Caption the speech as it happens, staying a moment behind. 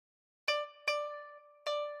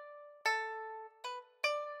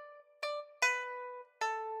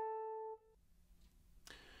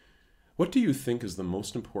What do you think is the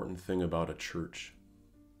most important thing about a church?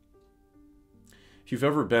 If you've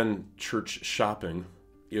ever been church shopping,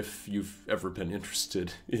 if you've ever been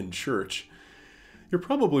interested in church, you're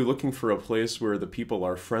probably looking for a place where the people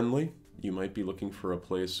are friendly. You might be looking for a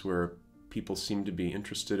place where people seem to be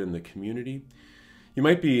interested in the community. You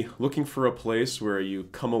might be looking for a place where you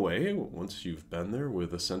come away, once you've been there,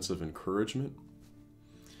 with a sense of encouragement.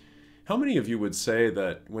 How many of you would say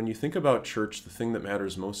that when you think about church, the thing that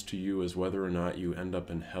matters most to you is whether or not you end up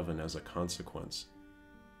in heaven as a consequence?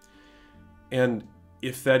 And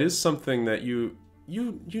if that is something that you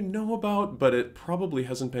know about, but it probably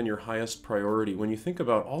hasn't been your highest priority, when you think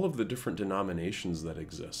about all of the different denominations that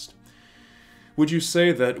exist, would you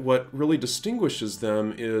say that what really distinguishes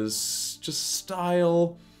them is just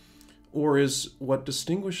style, or is what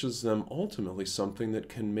distinguishes them ultimately something that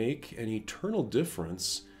can make an eternal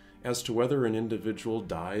difference as to whether an individual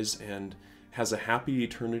dies and has a happy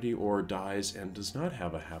eternity or dies and does not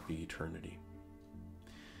have a happy eternity?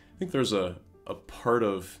 I think there's a part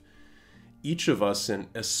of each of us, and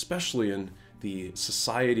especially in the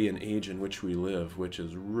society and age in which we live, which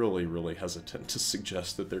is really, really hesitant to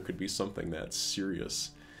suggest that there could be something that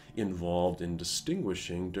serious involved in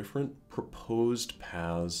distinguishing different proposed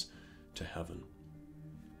paths to heaven.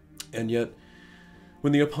 And yet,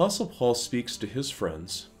 when the Apostle Paul speaks to his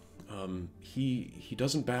friends, he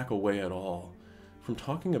doesn't back away at all from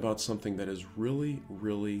talking about something that is really,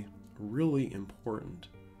 really, really important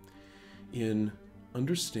in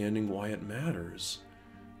understanding why it matters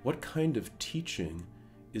what kind of teaching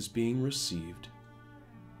is being received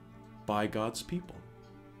by God's people.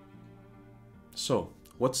 So,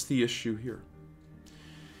 what's the issue here?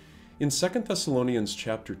 In 2 Thessalonians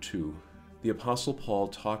chapter 2, the Apostle Paul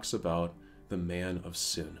talks about the man of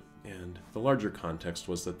sin. And the larger context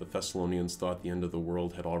was that the Thessalonians thought the end of the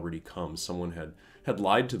world had already come. Someone had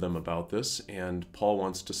lied to them about this, and Paul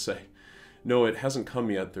wants to say, no, it hasn't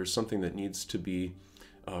come yet. There's something that needs to be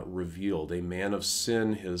revealed. A man of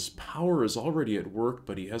sin, his power is already at work,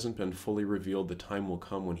 but he hasn't been fully revealed. The time will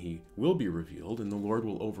come when he will be revealed, and the Lord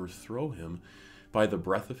will overthrow him by the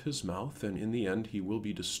breath of his mouth, and in the end he will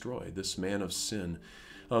be destroyed. This man of sin,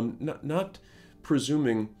 not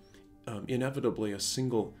presuming inevitably a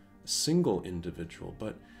single individual,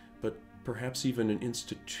 but perhaps even an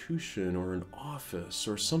institution or an office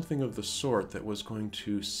or something of the sort that was going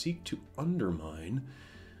to seek to undermine,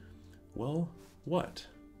 well, what?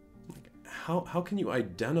 How can you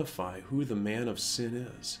identify who the man of sin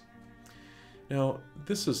is? Now,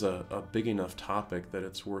 this is a big enough topic that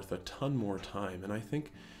it's worth a ton more time, and I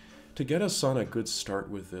think to get us on a good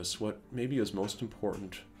start with this, what maybe is most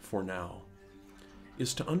important for now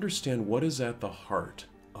is to understand what is at the heart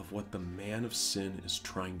of what the man of sin is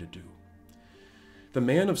trying to do. The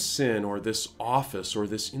man of sin, or this office, or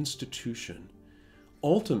this institution,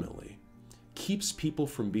 ultimately keeps people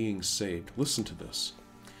from being saved. Listen to this.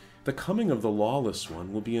 The coming of the lawless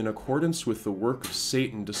one will be in accordance with the work of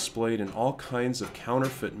Satan displayed in all kinds of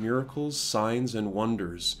counterfeit miracles, signs, and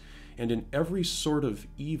wonders, and in every sort of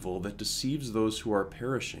evil that deceives those who are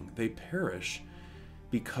perishing. They perish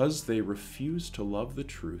because they refuse to love the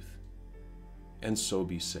truth and so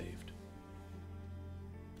be saved.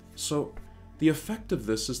 So, the effect of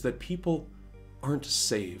this is that people aren't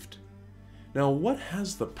saved. Now, what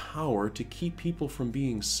has the power to keep people from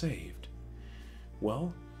being saved?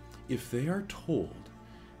 Well, if they are told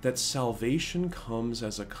that salvation comes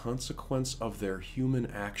as a consequence of their human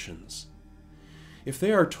actions, if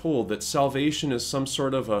they are told that salvation is some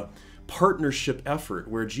sort of a partnership effort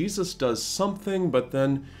where Jesus does something, but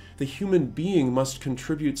then the human being must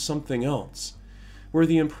contribute something else, where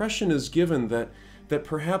the impression is given that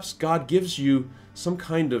perhaps God gives you some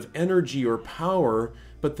kind of energy or power,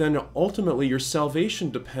 but then ultimately your salvation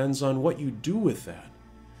depends on what you do with that.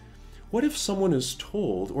 What if someone is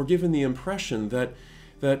told or given the impression that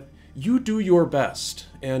you do your best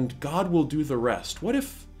and God will do the rest? What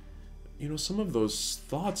if, some of those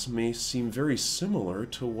thoughts may seem very similar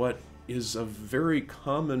to what is a very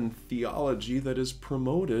common theology that is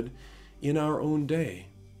promoted in our own day?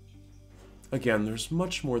 Again, there's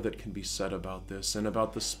much more that can be said about this and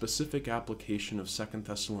about the specific application of 2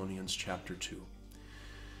 Thessalonians chapter 2.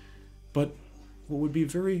 But what would be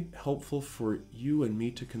very helpful for you and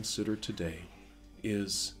me to consider today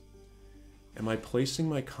is, am I placing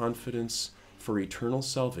my confidence for eternal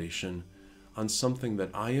salvation on something that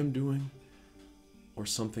I am doing or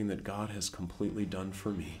something that God has completely done for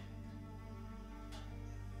me?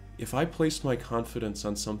 If I place my confidence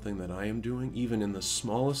on something that I am doing, even in the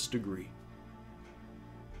smallest degree,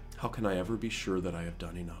 how can I ever be sure that I have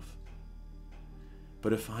done enough?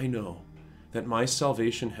 But if I know that my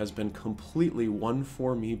salvation has been completely won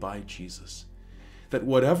for me by Jesus. That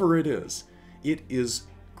whatever it is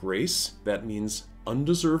grace, that means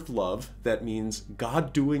undeserved love, that means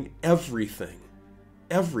God doing everything.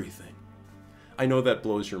 Everything. I know that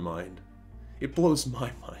blows your mind. It blows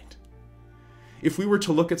my mind. If we were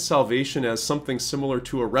to look at salvation as something similar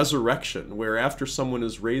to a resurrection, where after someone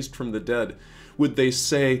is raised from the dead, would they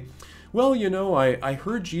say, well, you know, I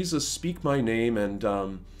heard Jesus speak my name, and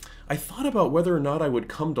I thought about whether or not I would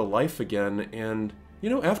come to life again, and, you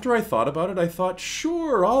know, after I thought about it, I thought,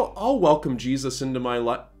 sure, I'll welcome Jesus into my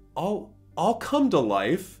life. I'll come to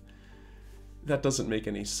life. That doesn't make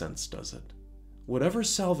any sense, does it? Whatever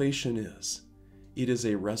salvation is, it is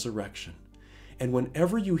a resurrection. And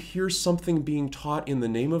whenever you hear something being taught in the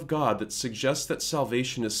name of God that suggests that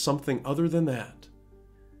salvation is something other than that,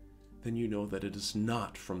 then you know that it is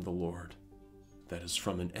not from the Lord. That is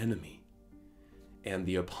from an enemy. And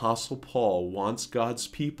the Apostle Paul wants God's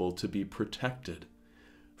people to be protected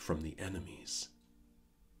from the enemies.